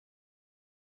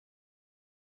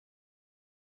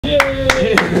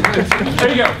There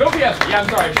you go, Bill Pijewski. Yeah, I'm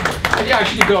sorry. Yeah, I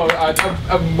should go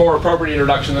a more appropriate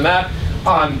introduction than that.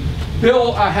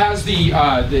 Bill has the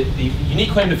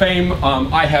unique claim to fame.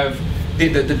 I have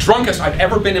the drunkest I've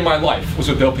ever been in my life was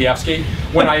with Bill Pijewski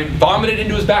when I vomited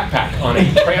into his backpack on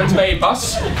a Trans-Bay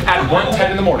bus at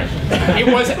 1:10 in the morning. It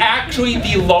was actually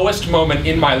the lowest moment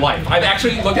in my life. I've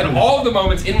actually looked at all of the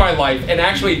moments in my life, and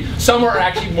actually some are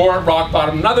actually more rock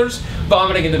bottom than others.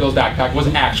 Vomiting into Bill's backpack was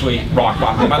actually rock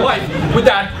bottom in my life. With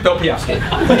that, Bill Pijewski.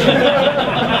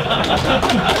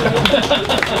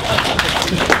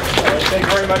 Thank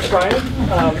you very much, Brian.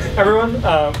 Everyone,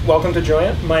 welcome to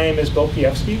Joyent. My name is Bill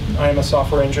Pijewski. I am a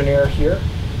software engineer here,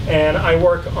 and I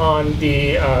work on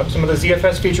some of the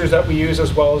ZFS features that we use,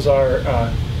 as well as our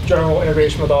general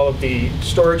integration with all of the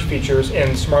storage features in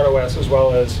SmartOS, as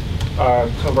well as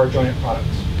some of our Joyent products.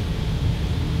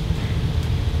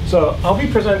 So I'll be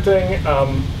presenting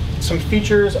some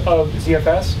features of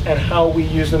ZFS and how we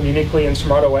use them uniquely in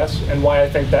SmartOS, and why I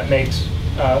think that makes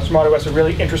SmartOS a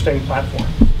really interesting platform.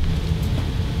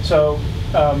 So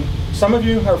some of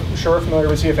you are sure familiar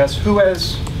with ZFS. Who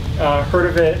has heard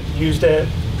of it, used it?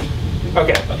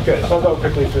 Okay, good. So I'll go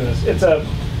quickly through this. It's a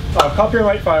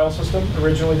copy-and-write file system,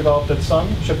 originally developed at Sun,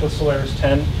 shipped with Solaris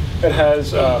 10. It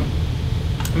has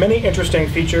many interesting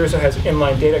features. It has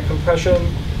inline data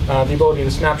compression, the ability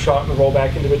to snapshot and roll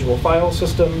back individual file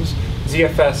systems,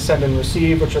 ZFS send and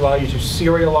receive, which allow you to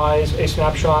serialize a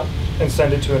snapshot and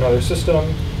send it to another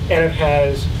system. And it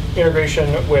has integration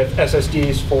with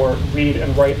SSDs for read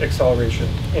and write acceleration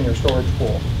in your storage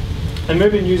pool. And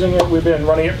we've been using it, we've been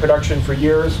running it in production for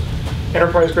years.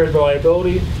 Enterprise-grade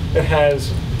reliability. It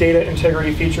has data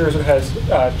integrity features. It has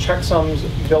checksums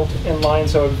built in line,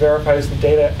 so it verifies the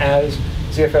data as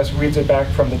ZFS reads it back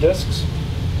from the disks.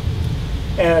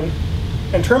 And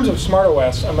in terms of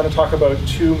SmartOS, I'm going to talk about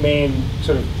two main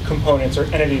sort of components or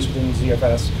entities within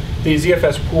ZFS, the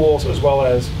ZFS pools as well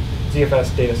as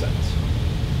ZFS datasets.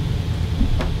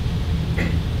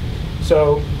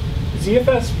 So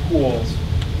ZFS pools,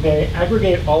 they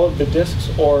aggregate all of the disks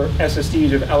or SSDs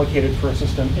you've allocated for a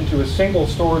system into a single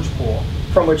storage pool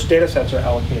from which datasets are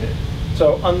allocated.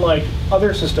 So unlike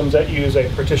other systems that use a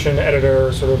partition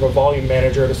editor, sort of a volume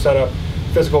manager to set up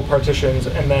physical partitions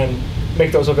and then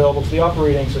make those available to the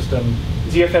operating system,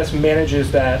 ZFS manages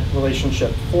that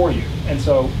relationship for you. And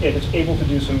so it is able to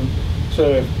do some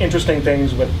sort of interesting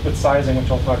things with sizing, which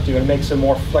I'll talk to, and makes a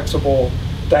more flexible,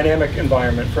 dynamic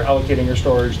environment for allocating your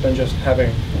storage than just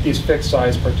having these fixed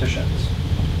size partitions.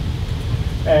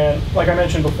 And like I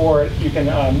mentioned before, you can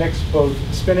mix both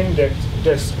spinning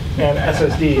disks and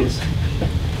SSDs.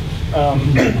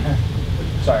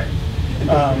 Sorry.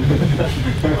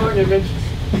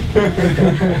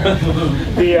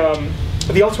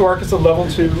 The L2ARC is a level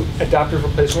 2 adaptive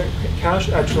replacement cache,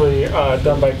 actually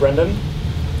done by Brendan.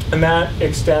 And that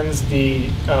extends the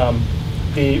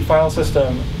file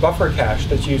system buffer cache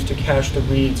that's used to cache the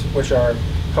reads which are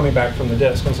coming back from the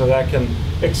disk. And so that can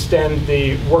extend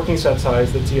the working set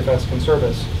size that ZFS can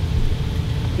service.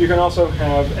 You can also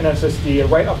have an SSD, a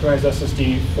write-optimized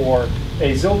SSD for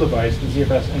a ZIL device, the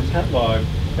ZFS intent log,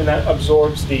 and that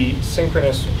absorbs the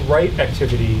synchronous write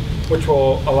activity, which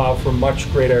will allow for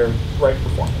much greater write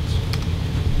performance.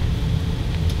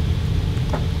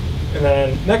 And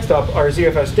then next up are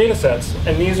ZFS datasets,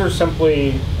 and these are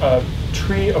simply a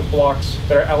tree of blocks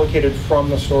that are allocated from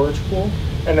the storage pool,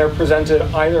 and they're presented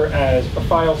either as a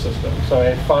file system, so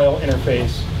a file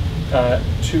interface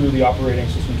to the operating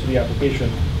system, to the application,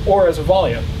 or as a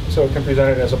volume, so it can present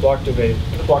it as a block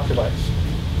device.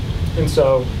 And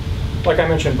so, like I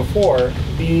mentioned before,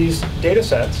 these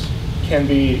datasets can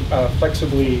be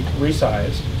flexibly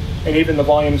resized, and even the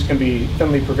volumes can be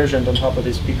thinly provisioned on top of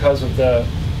this because of the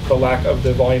lack of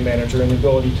the volume manager and the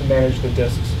ability to manage the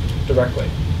disks directly.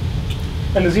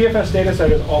 And the ZFS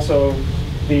dataset is also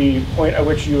the point at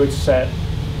which you would set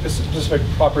specific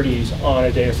properties on a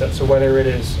dataset. So whether it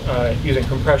is using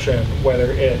compression,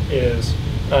 whether it is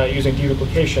using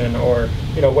deduplication, or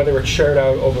whether it's shared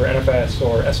out over NFS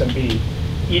or SMB,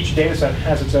 each dataset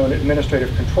has its own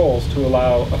administrative controls to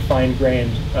allow a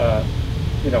fine-grained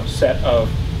set of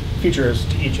features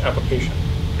to each application.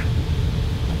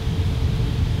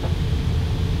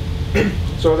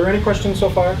 So are there any questions so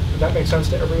far? Did that make sense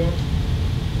to everyone?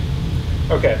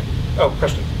 Okay. Oh,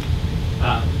 question.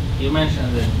 You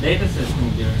mentioned the data system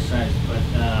be resized, but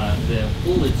the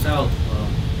pool itself,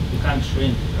 you can't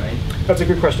shrink, right? That's a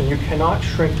good question. You cannot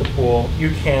shrink the pool.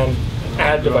 You can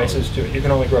add devices to it. You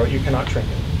can only grow it. You cannot shrink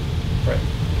it. Right.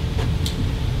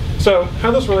 So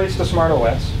how this relates to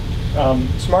SmartOS.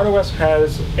 SmartOS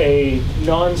has a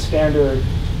non-standard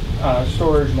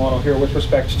storage model here with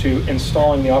respect to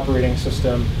installing the operating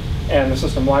system and the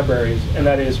system libraries, and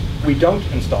that is we don't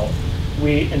install it.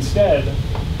 We instead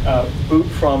boot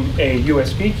from a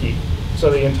USB key. So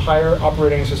the entire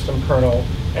operating system kernel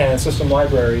and system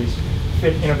libraries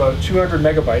fit in about 200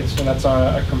 megabytes, and that's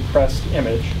on a compressed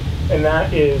image. And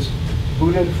that is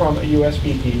booted from a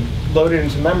USB key, loaded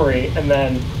into memory, and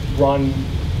then run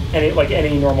like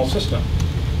any normal system.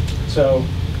 So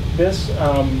this,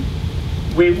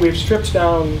 we've stripped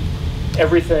down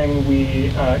everything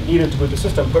we needed to boot the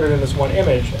system, put it in this one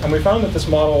image, and we found that this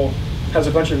model has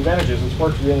a bunch of advantages. It's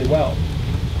worked really well.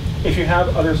 If you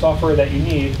have other software that you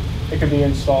need, it can be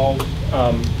installed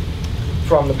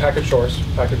from the package source,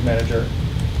 package manager.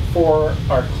 For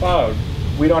our cloud,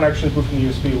 we don't actually boot from the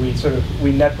USB.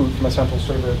 We net boot from a central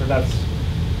server, but that's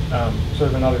sort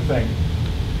of another thing.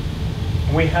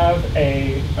 We have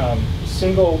a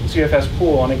single ZFS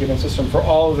pool on a given system for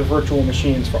all of the virtual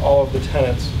machines, for all of the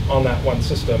tenants on that one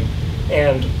system.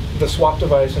 And the swap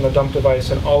device and the dump device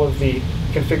and all of the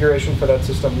configuration for that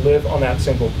system live on that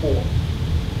single pool.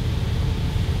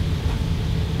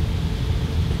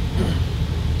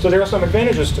 So there are some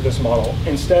advantages to this model.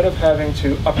 Instead of having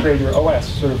to upgrade your OS,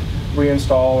 sort of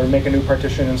reinstall or make a new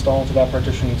partition, install into that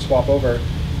partition, and swap over,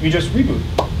 you just reboot.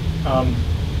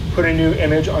 Put a new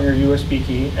image on your USB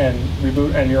key and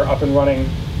reboot, and you're up and running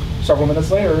several minutes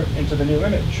later into the new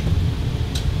image.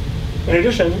 In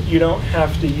addition, you don't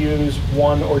have to use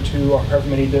 1 or 2 or however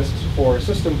many disks for a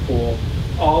system pool.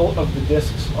 All of the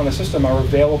disks on the system are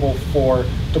available for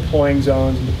deploying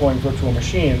zones and deploying virtual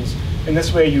machines. In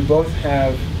this way, you both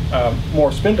have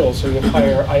more spindles, so you have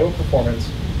higher I/O performance,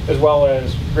 as well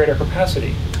as greater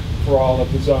capacity for all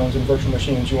of the zones and virtual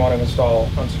machines you want to install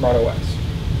on SmartOS.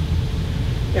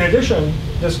 In addition,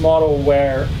 this model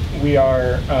where we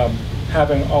are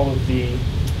having all of the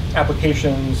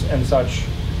applications and such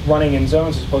running in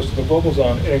zones as opposed to the global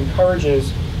zone, it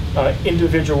encourages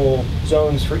individual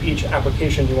zones for each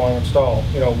application you want to install.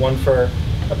 You know, one for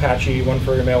Apache, one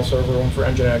for your mail server, one for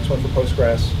Nginx, one for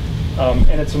Postgres.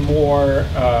 And it's a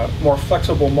more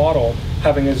flexible model,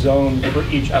 having a zone for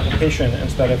each application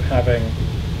instead of having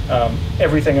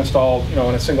everything installed, you know,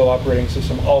 in a single operating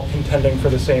system, all contending for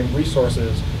the same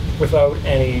resources without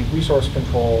any resource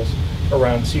controls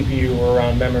around CPU or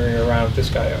around memory or around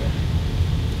disk I/O.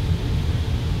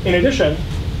 In addition,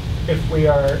 if we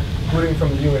are booting from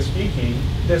the USB key,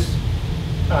 this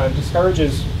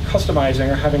discourages customizing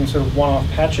or having sort of one-off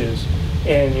patches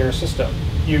in your system.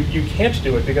 You can't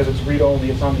do it because it's read-only,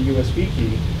 it's on the USB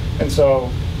key. And so,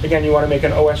 again, you want to make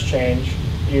an OS change,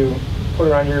 you put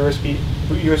it on your USB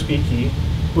key,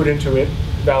 boot into it,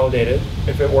 validate it.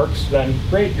 If it works, then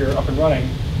great, you're up and running.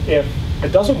 If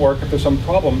it doesn't work, if there's some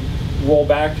problem, roll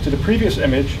back to the previous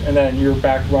image, and then you're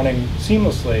back running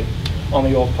seamlessly on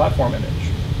the old platform image.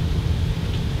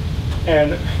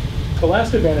 And the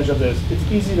last advantage of this,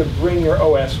 it's easy to bring your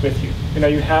OS with you. You know,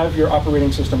 you have your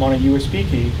operating system on a USB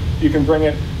key. You can bring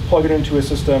it, plug it into a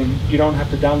system. You don't have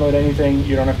to download anything.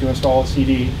 You don't have to install a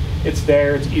CD. It's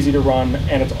there, it's easy to run,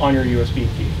 and it's on your USB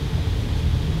key.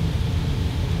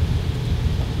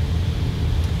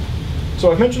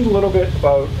 So I've mentioned a little bit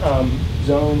about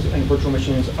zones and virtual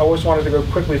machines. I always wanted to go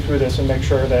quickly through this and make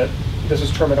sure that this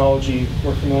is terminology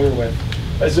we're familiar with.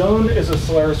 A zone is a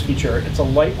Solaris feature. It's a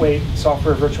lightweight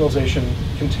software virtualization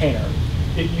container.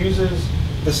 It uses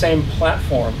the same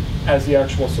platform as the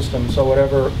actual system, so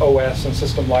whatever OS and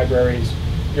system libraries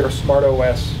your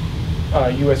SmartOS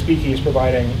USB key is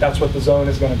providing, that's what the zone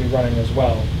is going to be running as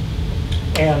well.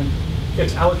 And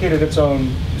it's allocated its own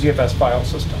ZFS file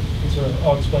system. And so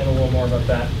I'll explain a little more about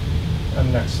that on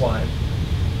the next slide.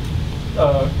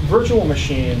 Virtual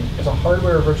machine is a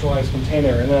hardware virtualized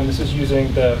container, and then this is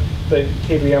using the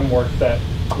KVM work that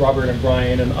Robert and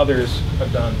Brian and others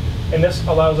have done. And this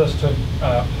allows us to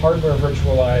hardware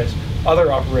virtualize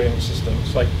other operating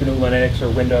systems like GNU Linux or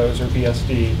Windows or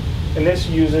BSD. And this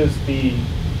uses the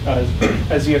a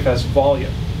ZFS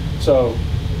volume. So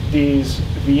these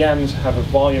VMs have a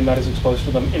volume that is exposed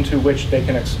to them into which they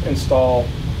can install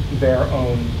their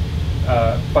own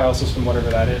file system, whatever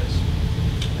that is.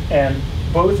 And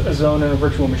both a zone and a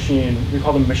virtual machine, we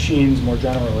call them machines more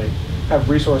generally, have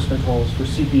resource controls for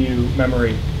CPU,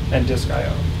 memory, and disk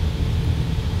I/O.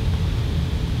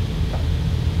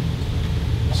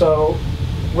 So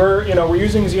we're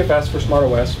using ZFS for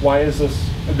SmartOS. Why is this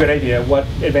a good idea? What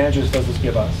advantages does this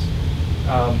give us?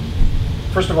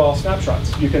 First of all,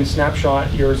 snapshots. You can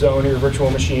snapshot your zone or your virtual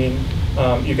machine.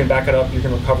 You can back it up. You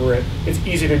can recover it. It's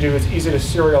easy to do. It's easy to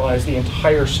serialize the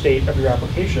entire state of your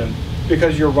application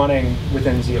because you're running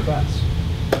within ZFS.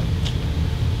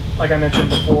 like I mentioned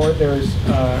before, there's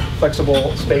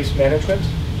flexible space management.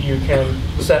 You can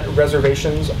set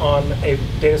reservations on a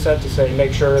data set to say,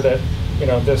 make sure that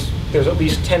there's at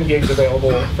least 10 gigs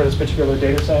available for this particular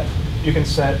data set. You can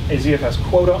set a ZFS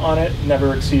quota on it,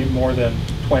 never exceed more than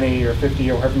 20 or 50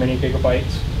 or however many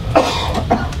gigabytes.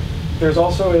 There's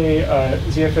also a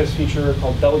ZFS feature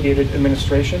called delegated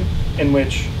administration, in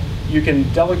which you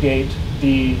can delegate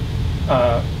the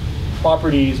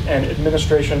properties and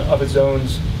administration of a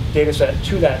zone's data set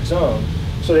to that zone.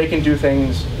 So they can do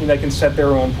things, they can set their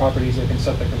own properties, they can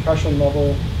set the compression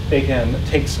level, they can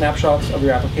take snapshots of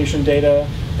your application data,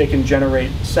 they can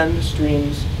generate send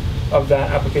streams of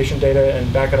that application data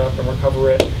and back it up and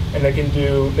recover it, and they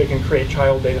can create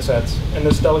child data sets. And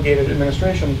this delegated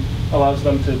administration allows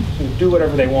them to do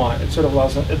whatever they want. It sort of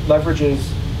allows them, it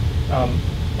leverages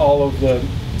all of the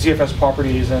ZFS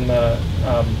properties and the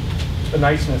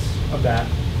niceness of that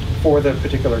for the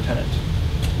particular tenant.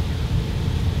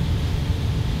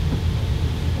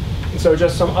 And so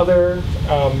just some other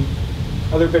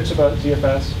bits about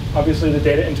ZFS. Obviously, the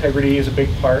data integrity is a big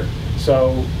part.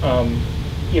 So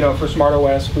for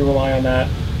SmartOS, we rely on that.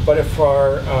 But if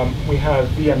we have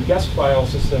VM guest file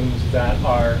systems that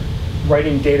are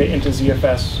writing data into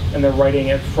ZFS, and they're writing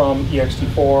it from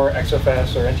ext4,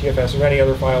 XFS, or NTFS, or any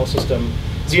other file system,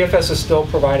 ZFS is still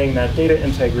providing that data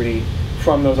integrity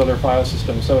from those other file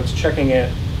systems. So it's checking it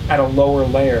at a lower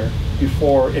layer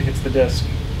before it hits the disk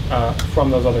from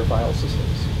those other file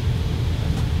systems.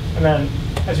 And then,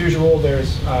 as usual,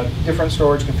 there's different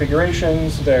storage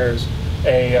configurations. There's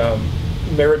a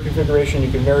mirrored configuration.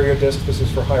 You can mirror your disk. This is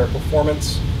for higher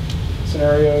performance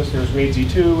scenarios. There's RAID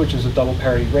Z2, which is a double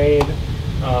parity RAID.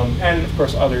 And of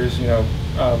course others,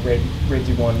 RAID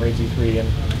Z1, RAID Z3, and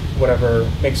whatever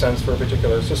makes sense for a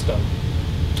particular system.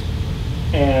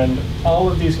 And all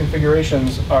of these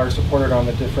configurations are supported on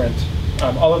the different,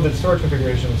 all of the storage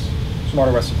configurations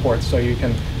SmartOS supports. So you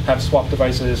can have swap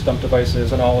devices, dump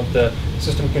devices, and all of the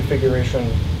system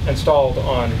configuration installed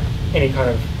on any kind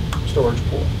of storage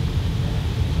pool.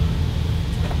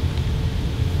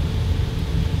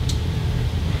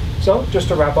 So just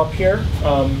to wrap up here,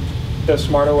 the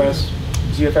SmartOS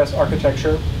ZFS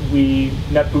architecture, we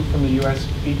net boot from the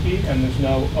USB key, and there's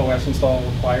no OS install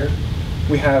required.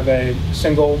 We have a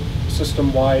single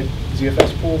system-wide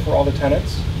ZFS pool for all the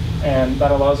tenants, and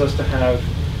that allows us to have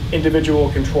individual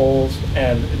controls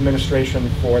and administration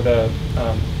for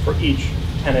for each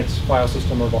tenant's file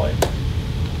system or volume.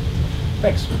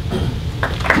 Thanks.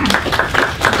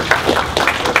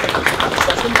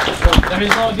 There is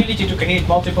no ability to create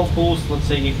multiple pools. Let's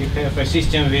say if you have a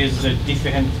system with a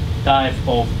different type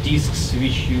of disks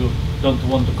which you don't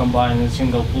want to combine in a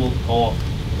single pool, or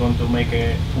you want to make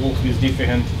a pool with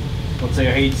different, let's say,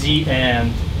 RAID Z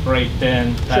and RAID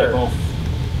 10 type of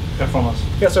performance.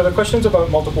 Yeah, so the question's about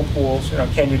multiple pools,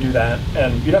 can you do that?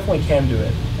 And you definitely can do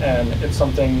it. And it's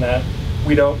something that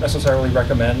we don't necessarily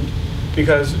recommend,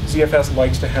 because ZFS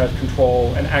likes to have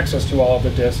control and access to all of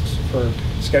the disks for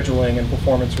scheduling and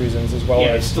performance reasons, as well as...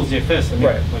 Yeah, it's still ZFS.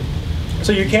 Right.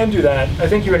 So you can do that. I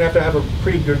think you would have to have a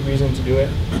pretty good reason to do it,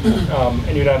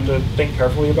 and you'd have to think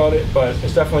carefully about it, but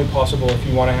it's definitely possible if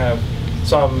you want to have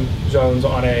some zones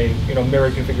on a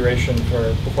mirrored configuration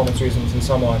for performance reasons and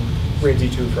some on RAID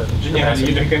Z2 for generally,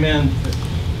 you'd recommend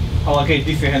allocate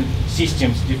different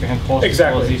systems, different hosts.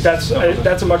 Exactly.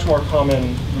 That's a much more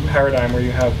common paradigm where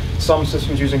you have some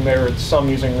systems using mirrored, some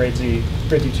using RAID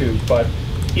Z2, but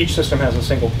each system has a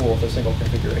single pool with a single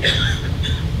configuration.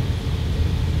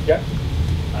 Yeah?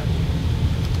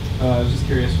 I was just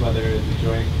curious whether the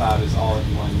Joyent cloud is all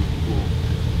in one pool.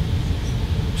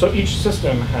 So each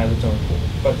system has its own pool,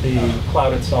 but the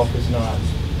cloud itself is not.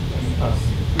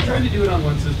 We tried to do it on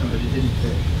one system, but it didn't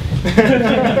fit.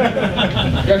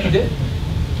 You actually did?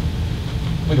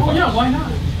 Oh yeah, why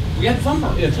not? We had fun.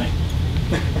 It's fine.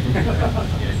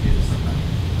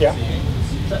 Yeah.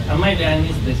 So, maybe I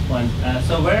missed this point.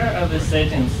 So where are the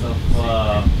settings of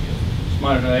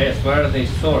SmartOS? Where are they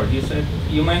stored?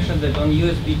 You mentioned that on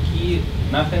USB key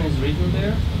nothing is written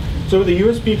there. So the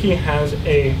USB key has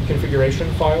a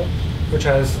configuration file, which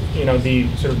has the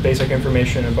sort of basic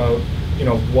information about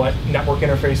what network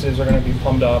interfaces are going to be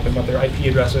plumbed up and what their IP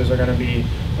addresses are going to be.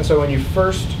 And so when you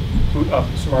first boot up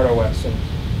SmartOS, and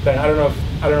Ben, I don't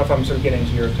know if I'm sort of getting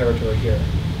into your territory here,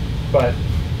 but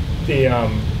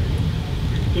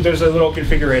there's a little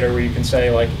configurator where you can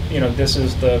say, like, this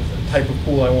is the type of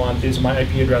pool I want, these are my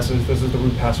IP addresses, this is the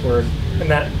root password, and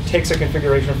that takes a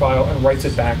configuration file and writes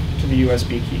it back to the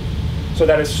USB key. So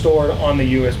that is stored on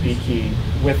the USB key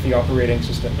with the operating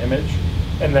system image.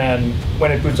 And then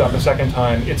when it boots up a second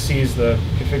time, it sees the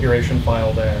configuration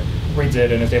file there, reads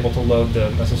it and is able to load the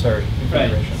necessary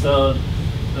configuration. Right. So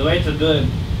the way to do it,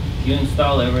 you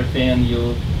install everything,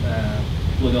 you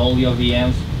put all your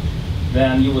VMs,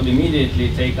 then you would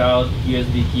immediately take out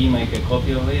USB key, make a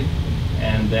copy of it,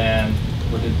 and then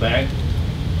put it back.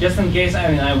 Just in case,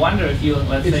 I mean, I wonder if you,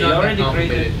 let's say, you already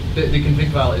created. The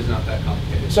config file is not that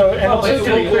complicated. So, and also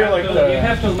Basically, to you clear have like to- the... you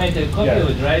have to make a copy Yeah. of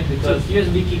it, right? Because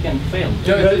USB key can fail.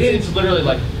 It's literally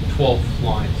like 12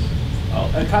 lines.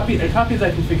 A copy of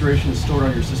that configuration is stored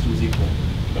on your system Z pool.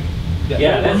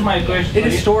 Yeah, that's my question. It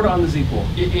is stored on the Z pool.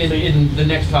 In the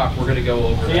next talk, we're going to go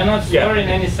over So you're not Yeah. storing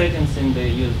any settings in the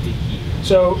USB key.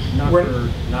 So, Not we're,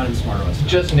 in SmartOS.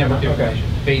 just network Okay. information,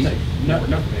 basic. No, network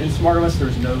in information. SmartOS,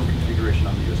 there's no configuration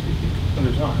on the USB key.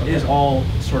 there's not. It is all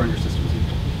stored on your system Z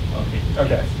pool.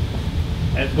 Okay. Okay.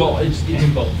 That's Well, good. it's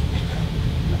in both.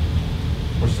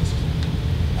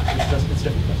 It's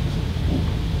different.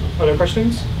 Other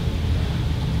questions?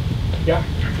 Yeah?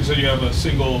 You said you have a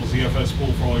single ZFS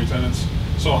pool for all your tenants.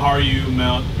 So how are you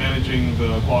managing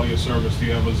the quality of service? Do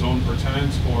you have a zone per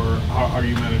tenant, or how are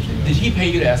you managing that? Did he pay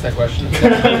you to ask that question? It's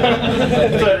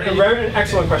a very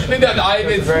excellent question. It's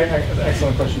It's a very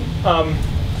excellent question.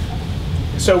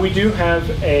 So we do have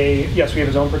yes, we have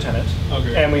a zone per tenant.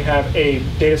 Okay. And we have a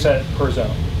data set per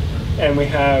zone. And we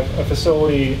have a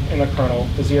facility in the kernel,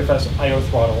 the ZFS IO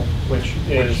throttle, which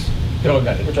is Bill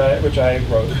invented. which I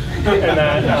wrote, and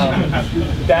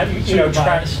that you know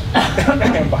tracks.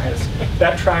 I'm biased.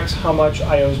 That tracks how much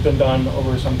I/O has been done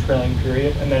over some trailing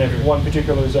period, and then if one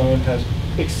particular zone has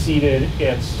exceeded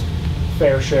its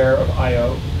fair share of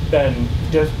I/O, then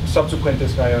subsequent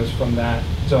disk I/Os from that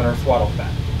zone are throttled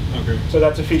back. Okay. So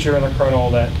that's a feature in the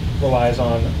kernel that relies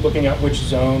on looking at which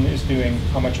zone is doing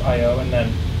how much I/O, and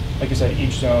then, like you said,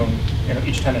 each zone,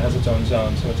 each tenant has its own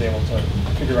zone, so it's able to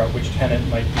figure out which tenant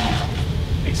might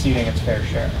be exceeding its fair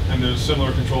share. And there's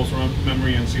similar controls for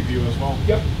memory and CPU as well?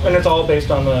 Yep, and it's all based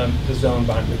on the zone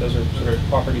boundary. Those are sort of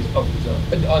properties of the zone.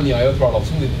 And on the I/O throttle,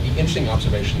 the interesting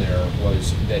observation there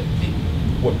was that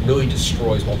what really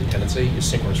destroys multi-tenancy is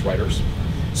synchronous writers.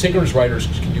 Synchronous writers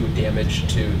can do damage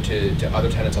to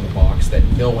other tenants on the box that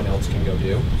no one else can go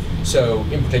do. So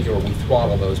in particular, we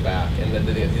throttle those back. And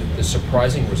the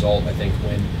surprising result, I think,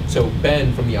 so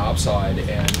Ben from the ops side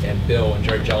and Bill and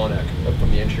Jerry Jelinek from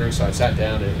the engineering side sat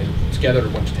down and together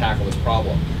went to tackle this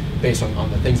problem based on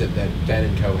the things that Ben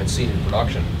and co had seen in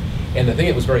production. And the thing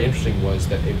that was very interesting was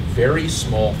that a very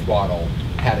small throttle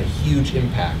had a huge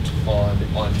impact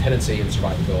on tenancy and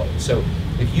survivability. So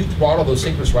if you throttle those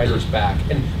synchronous writers back,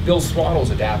 and Bill's throttle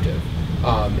is adaptive,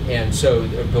 and so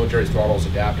Bill and Jerry's throttle is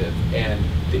adaptive, and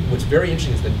what's very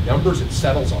interesting is the numbers it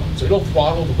settles on. So it'll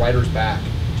throttle the writers back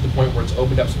to the point where it's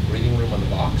opened up some breathing room on the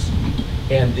box.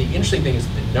 And the interesting thing is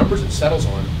the numbers it settles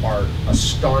on are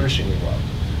astonishingly low.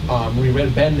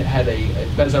 Ben had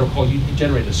Ben, as I recall, you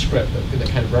generated a script that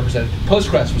kind of represented,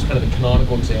 Postgres was kind of the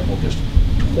canonical example of just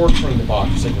torturing the box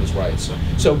with synchronous writes.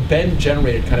 So Ben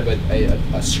generated kind of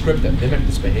a script that mimicked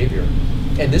this behavior.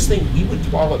 And this thing, we would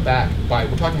throttle it back by,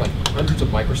 we're talking like hundreds of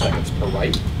microseconds per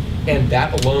write, and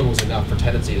that alone was enough for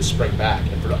tenancy to spring back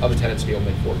and for the other tenants to be able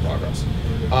to make forward progress.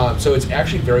 So it's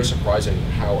actually very surprising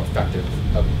how effective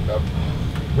a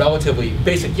relatively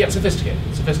basic,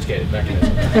 sophisticated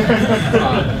mechanism.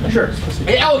 Sure.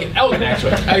 Elegant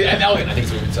actually. Elegant, I think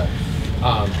is what we'd say.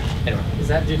 Anyway. Is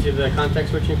that due to the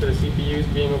context switching for the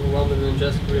CPUs being overwhelmed and then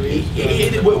just released?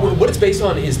 What it's based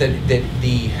on is that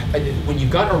when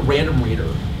you've got a random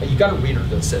reader, you've got a reader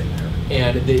that's sitting there,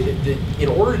 and in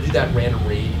order to do that random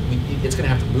read, it's going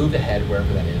to have to move the head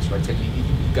wherever that is, right? So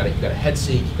you've got a head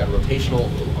seek, you've got a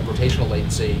rotational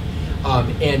latency,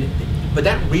 but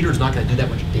that reader is not going to do that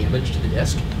much damage to the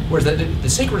disk. Whereas the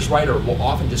synchronous writer will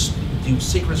often just do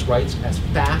synchronous writes as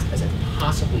fast as it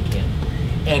possibly can.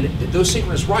 And those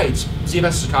synchronous writes, ZFS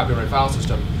is a copy-on-write file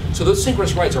system, so those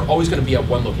synchronous writes are always going to be at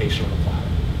one location on the platter,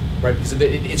 right? Because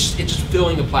it's just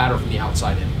filling the platter from the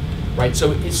outside in, right?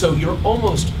 So you're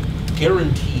almost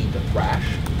guaranteed to thrash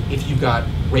if you've got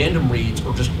random reads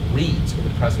or just reads in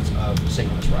the presence of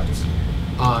synchronous writes.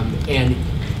 And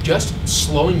just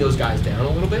slowing those guys down a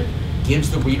little bit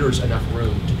gives the readers enough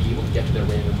room to be able to get to their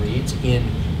random reads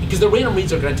because the random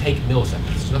reads are going to take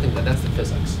milliseconds. That's the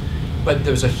physics. But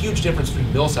there's a huge difference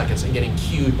between milliseconds and getting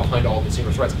queued behind all the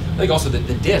synchronous writes. I think also that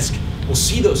the disk will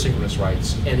see those synchronous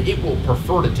writes and it will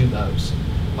prefer to do those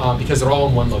because they're all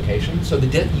in one location. So you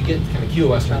get kind of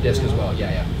QoS from the disk as well.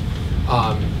 Yeah.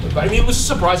 But I mean, it was a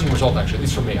surprising result actually, at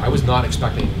least for me. I was not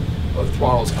expecting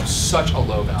throttles of such a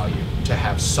low value to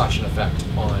have such an effect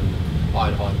on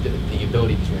the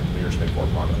ability of these random readers to make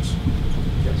forward progress.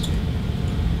 Yes.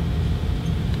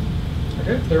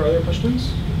 Okay, there are other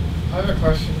questions? I have a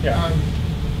question. Yeah.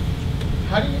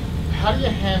 how do you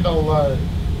handle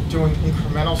doing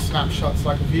incremental snapshots?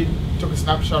 Like if you took a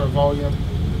snapshot of volume,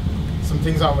 some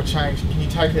things aren't change. Can you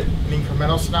take an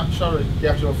incremental snapshot, or do you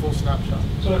have to do a full snapshot?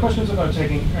 So the question is about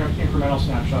taking incremental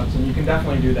snapshots, and you can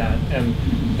definitely do that. And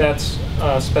that's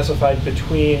specified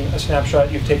between a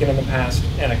snapshot you've taken in the past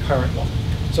and a current one.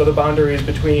 So the boundary is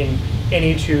between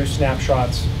any two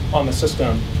snapshots on the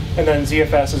system, and then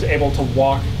ZFS is able to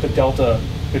walk the delta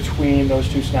between those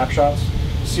two snapshots,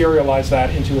 serialize that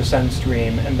into a send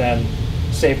stream, and then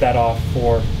save that off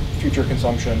for future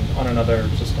consumption on another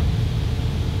system.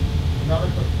 Another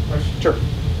quick question. Sure.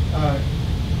 Have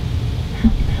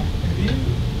you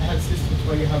had systems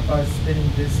where you have both spinning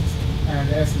disks and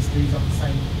SSDs on the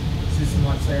same system?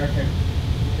 Like say, okay,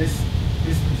 this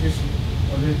partition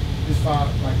or this file,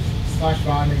 like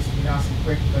 /var needs to be nice and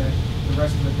quick, but the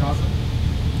rest of it doesn't.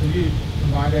 Have you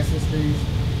combined SSDs?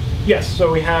 Yes.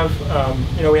 So we have,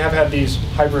 we have had these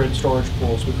hybrid storage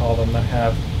pools, we call them, that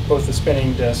have both the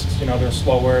spinning disks. They're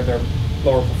slower, they're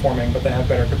lower performing, but they have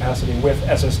better capacity with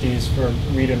SSDs for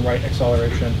read and write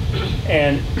acceleration.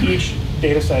 And each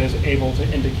data set is able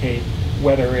to indicate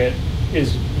whether it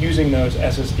is using those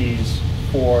SSDs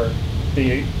for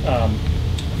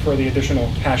the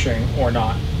additional caching or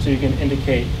not. So you can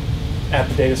indicate at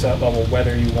the data set level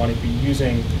whether you want to be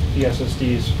using the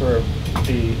SSDs for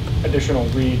the additional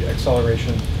read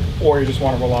acceleration, or you just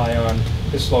want to rely on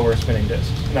the slower spinning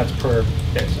disks, and that's per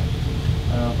data set.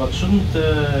 But shouldn't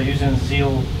using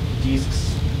ZIL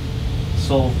disks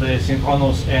solve the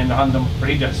synchronous and random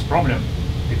readers problem?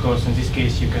 Because in this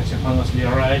case, you can synchronously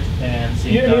write and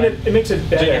see. Yeah, it makes it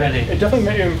better. It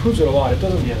definitely improves it a lot. It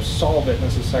doesn't solve it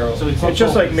necessarily. So it's it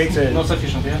just like makes it not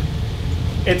sufficient. Yeah.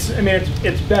 It's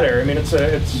better.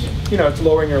 It's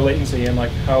lowering your latency and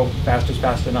like how fast is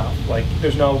fast enough. Like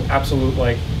there's no absolute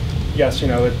like. Yes,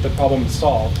 the problem is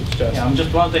solved. It's just. Yeah, I'm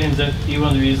just wondering that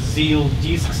even with ZIL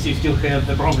disks, you still have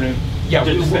the problem. Yeah,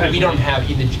 we don't have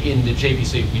in the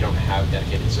JVC. We don't have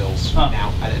dedicated ZILs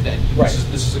now.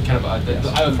 This is a kind of the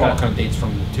IO throttle kind of dates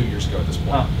from 2 years ago at this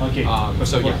point. Okay.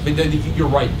 So yeah, but you're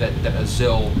right that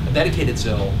a dedicated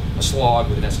ZIL, a slog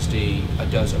with an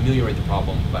SSD does ameliorate the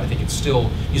problem. But I think it's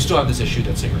you still have this issue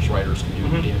that synchronous writers can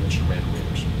do damage to random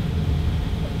readers.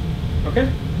 Okay.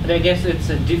 But I guess it's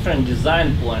a different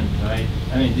design point, right?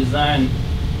 I mean, design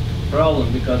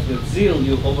problem, because with ZIL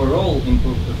you overall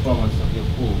improve performance of your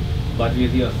pool, but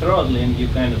with your throttling you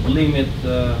kind of limit,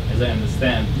 as I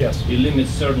understand, yes, you limit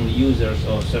certain users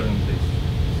or certain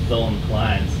zone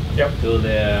clients to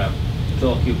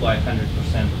occupy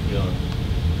 100% of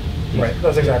your. Right,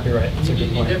 that's exactly right. That's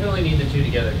you definitely need the two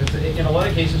together, because in a lot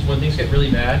of cases when things get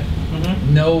really bad,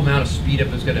 no amount of speed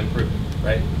up is going to improve,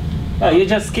 right? Oh, you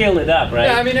just scale it up, right?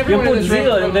 Yeah, I mean, everyone in this room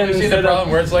probably seen the problem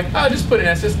where it's like, oh, just put an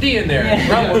SSD in there, and the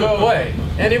problem will go away.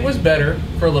 And it was better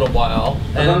for a little while.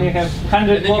 And then you have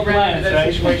 100 more clients,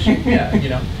 right? Situation,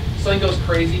 something goes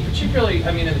crazy, particularly,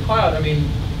 I mean, in the cloud, I mean,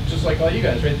 just like all you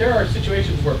guys, right? There are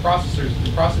situations where processes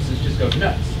just go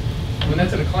nuts. When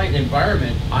that's in a client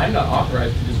environment, I'm not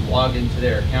authorized to just log into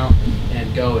their account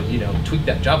and go and, tweak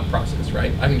that Java process,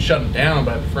 right? I can shut them down,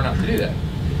 but I prefer not to do that.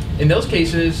 In those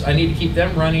cases, I need to keep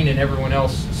them running and everyone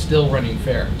else still running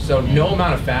fair. So no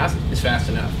amount of fast is fast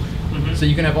enough. So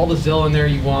you can have all the ZIL in there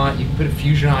you want. You can put a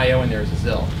Fusion IO in there as a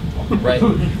ZIL, right?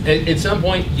 At some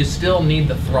point, you still need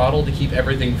the throttle to keep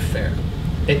everything fair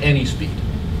at any speed.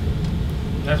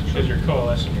 And that's because you're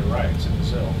coalescing your writes in the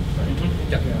ZIL, right?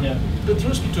 Yeah. Do you want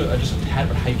to speak to just a tad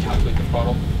about how you calculate the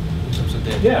throttle in terms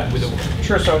of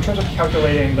Sure. So in terms of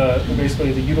calculating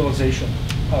basically the utilization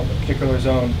of a particular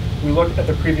zone, we look at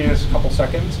the previous couple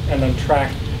seconds and then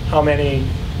track how many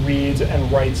reads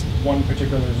and writes one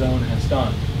particular zone has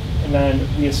done. And then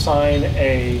we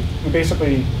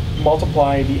basically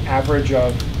multiply the average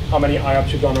of how many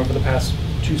IOPS you've done over the past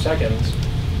 2 seconds,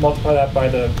 multiply that by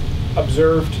the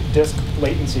observed disk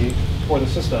latency for the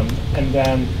system, and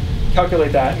then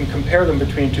calculate that and compare them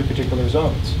between two particular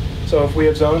zones. So if we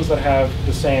have zones that have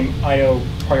the same IO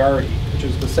priority, which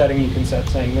is the setting you can set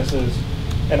saying this is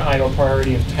an IO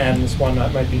priority of 10, this one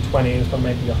might be 20, this one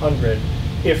might be 100.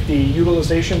 If the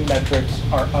utilization metrics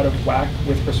are out of whack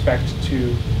with respect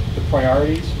to the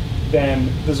priorities, then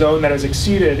the zone that has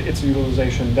exceeded its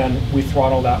utilization, then we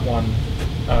throttle that one.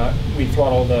 We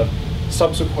throttle the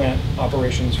subsequent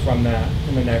operations from that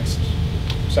in the next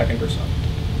second or so.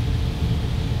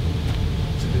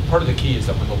 Part of the key is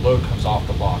that when the load comes off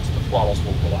the box, the throttles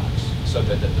will relax, so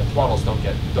that the throttles don't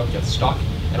get stuck.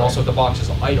 And also, if the box is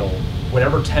idle,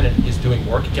 whatever tenant is doing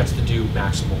work gets to do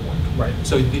maximum work. Right.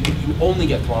 So you only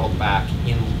get throttled back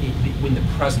in the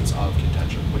presence of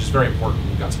contention, which is very important when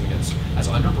you've got something that's as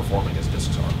underperforming as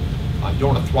disks are. You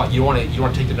don't want to you want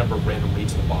to take the number of random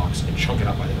reads in the box and chunk it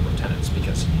up by the number of tenants,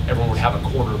 because everyone would have a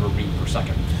quarter of a read per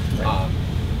second. Right.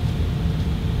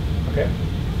 Okay.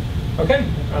 Okay.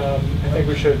 I think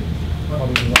we should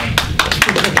probably move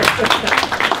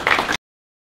on.